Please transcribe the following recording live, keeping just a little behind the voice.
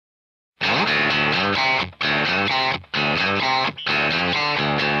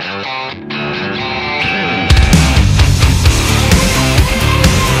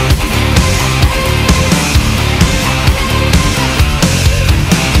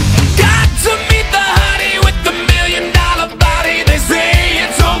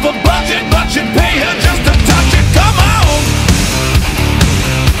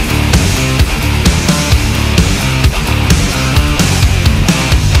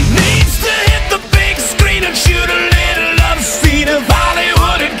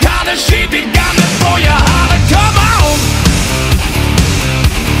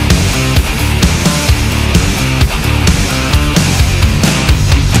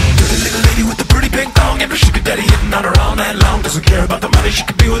On her all night long, doesn't care about the money. She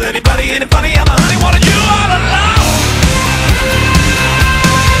could be with anybody, ain't it funny how the honey wanted you all along?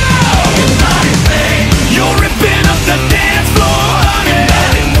 You naughty thing, you're ripping up the dance floor, honey.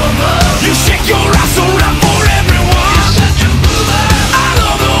 Naughty woman, you shake your ass around for everyone. You're such a mover. I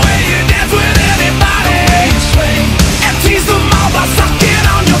love the way you dance with anybody. You swing and tease them all by sucking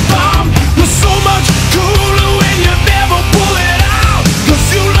on your thumb. You're so much cooler when you never pull it out, 'cause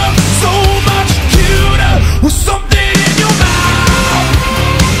you look so much cuter with something in your mouth.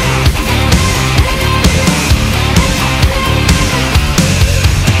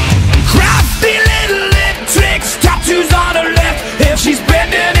 Crafty little lip tricks, tattoos on her left. If she's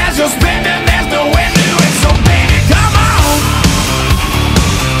bending as you're spending, there's no end to it. So baby, come on.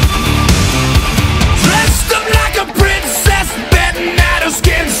 Dressed up like a princess, betting that her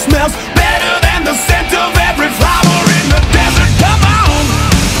skin smells better than the scent of every flower in the desert. Come on.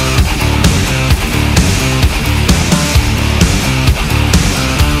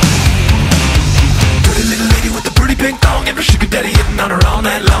 Pretty little lady with the pretty pink thong, and her sugar daddy hitting on her all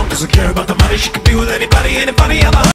night long. Doesn't care about the money, she could be with anybody, ain't it funny how the